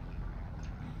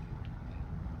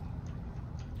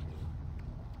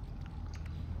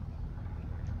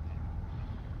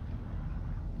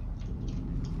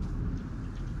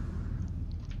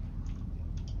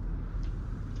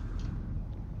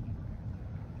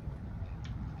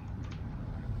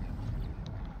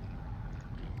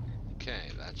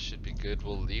 Okay, that should be good.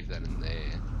 We'll leave that in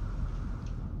there.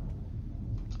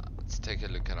 Let's take a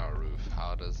look at our roof.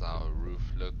 How does our roof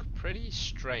look? Pretty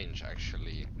strange,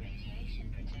 actually.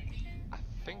 Radiation protection. I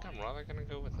think I'm rather gonna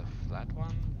go with a flat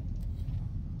one.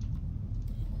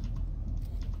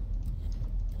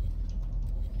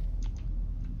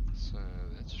 So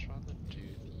let's rather do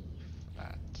the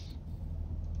flat.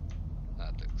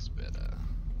 That looks better.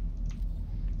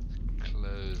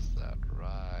 Close that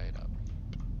right up.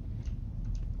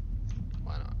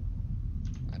 Why not?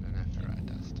 I don't have ferrite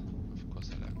dust. Of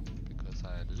course I don't, because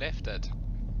I left it.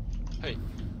 Hey.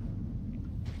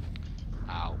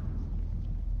 Ow.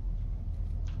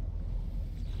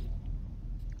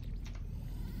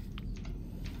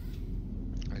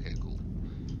 Okay, cool.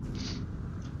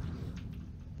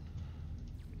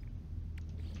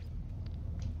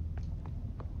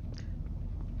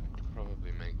 Could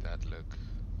probably make that look.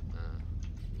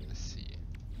 Let's see.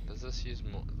 Does this use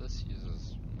more? This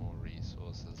uses more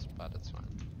resources, but it's fine.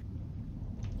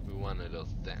 We want it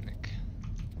authentic.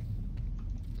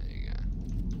 There you go.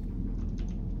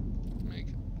 Make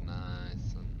it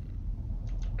nice and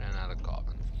ran out of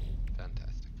carbon.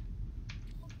 Fantastic.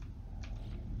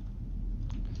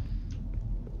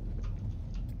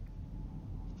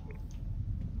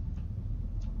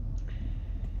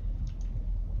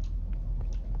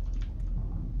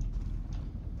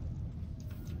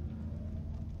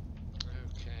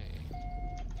 Okay.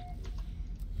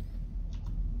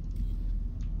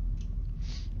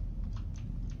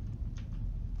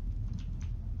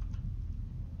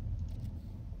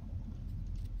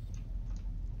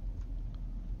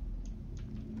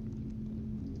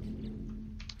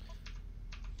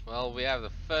 Well, we have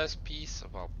the first piece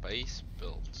of our base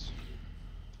built.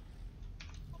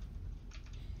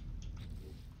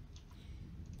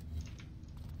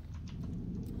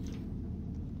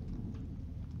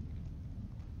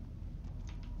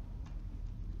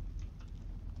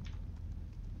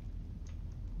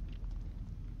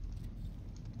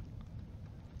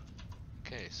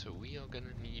 Okay, so we are gonna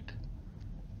need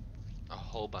a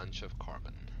whole bunch of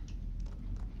carbon.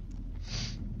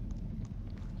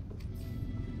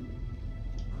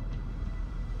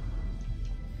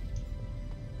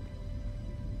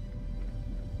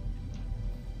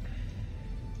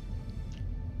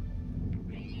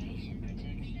 Radiation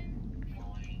protection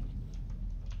falling.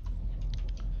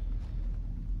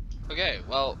 Okay,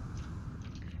 well,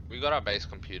 we got our base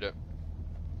computer,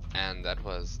 and that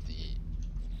was the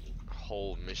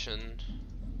whole mission.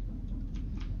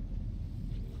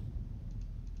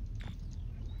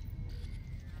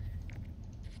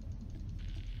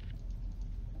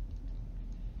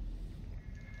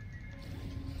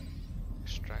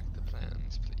 Extract the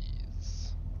plans,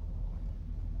 please.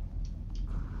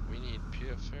 We need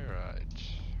pure ferrite.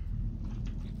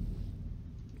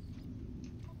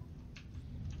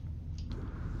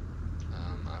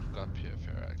 I've got pure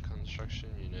ferrite. Construction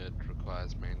unit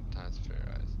requires magnetized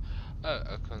ferrite. Oh,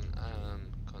 a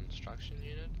construction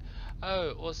unit?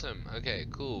 Oh, awesome. Okay,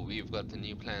 cool. We've got the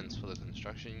new plans for the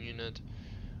construction unit,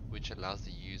 which allows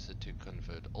the user to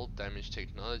convert old damaged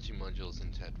technology modules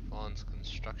into advanced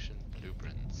construction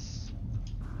blueprints.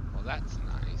 Well, that's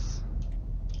nice.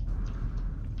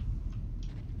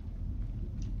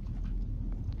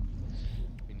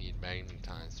 We need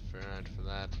magnetized ferrite for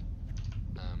that.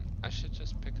 I should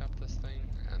just pick up this thing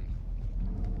and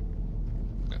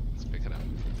yeah, let's pick it up.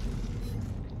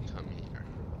 Come here.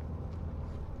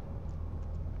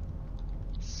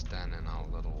 Stand in our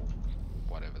little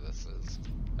whatever this is.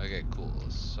 Okay, cool.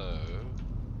 So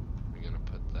we're gonna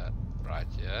put that right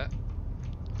here,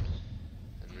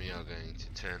 and we are going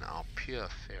to turn our pure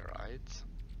ferrite.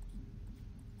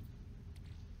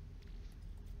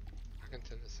 I can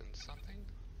turn this into something.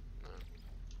 No.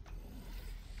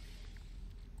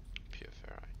 Pure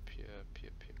ferrite,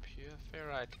 pure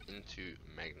ferrite into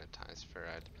magnetized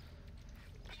ferrite.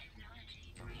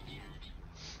 Technology recharge.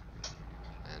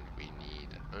 And we need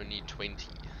only 20.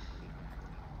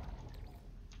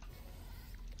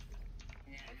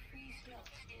 No free slots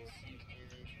in suit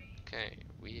inventory. Okay,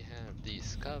 we have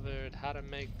discovered how to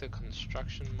make the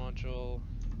construction module.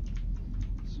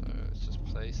 So let's just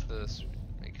place this,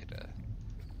 make it a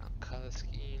color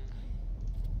scheme.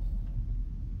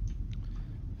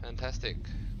 Fantastic.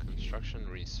 Construction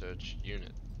research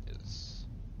unit is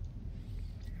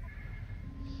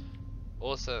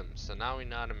awesome. So now we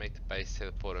know how to make the base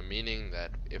teleporter, meaning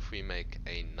that if we make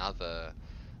another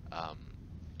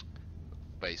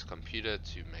base computer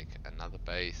to make another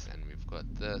base, and we've got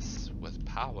this with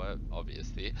power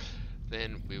obviously,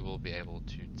 then we will be able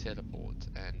to teleport.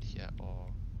 And here are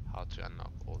how to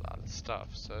unlock all the other stuff.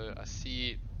 So I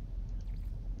see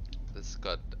this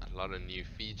got a lot of new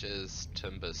features.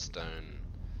 Timber, stone,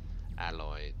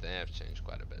 alloy, they have changed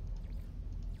quite a bit,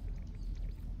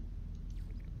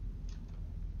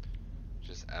 which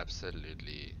is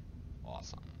absolutely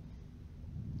awesome.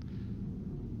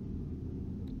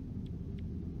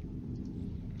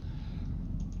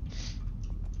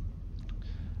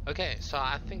 Okay, so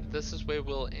I think this is where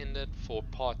we'll end it for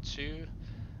part 2.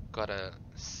 Got a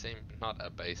not a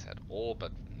base at all,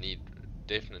 but need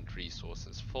definite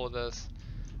resources for this.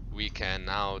 We can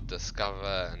now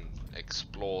discover and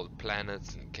explore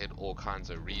planets and get all kinds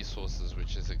of resources,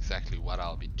 which is exactly what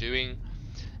I'll be doing.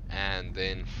 And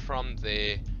then from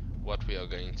there, what we are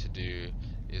going to do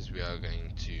is we are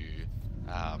going to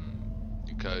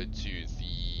go to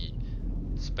the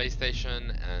space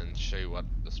station and show you what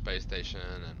the space station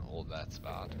and all that's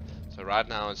about. So right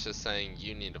now it's just saying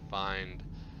you need to find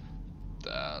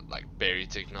like buried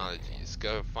technologies.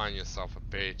 Go find yourself a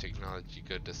buried technology,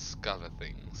 go discover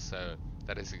things. So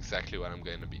that is exactly what I'm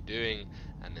going to be doing,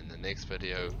 and in the next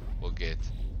video we'll get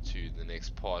to the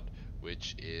next part,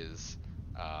 which is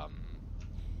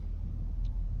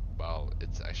well,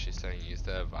 it's actually saying use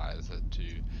the advisor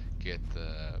to get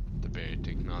the buried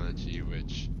technology,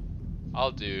 which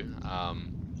I'll do,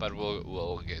 but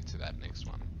we'll get to that next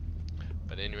one.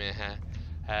 But anyway,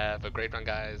 have a great one,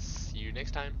 guys. See you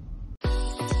next time.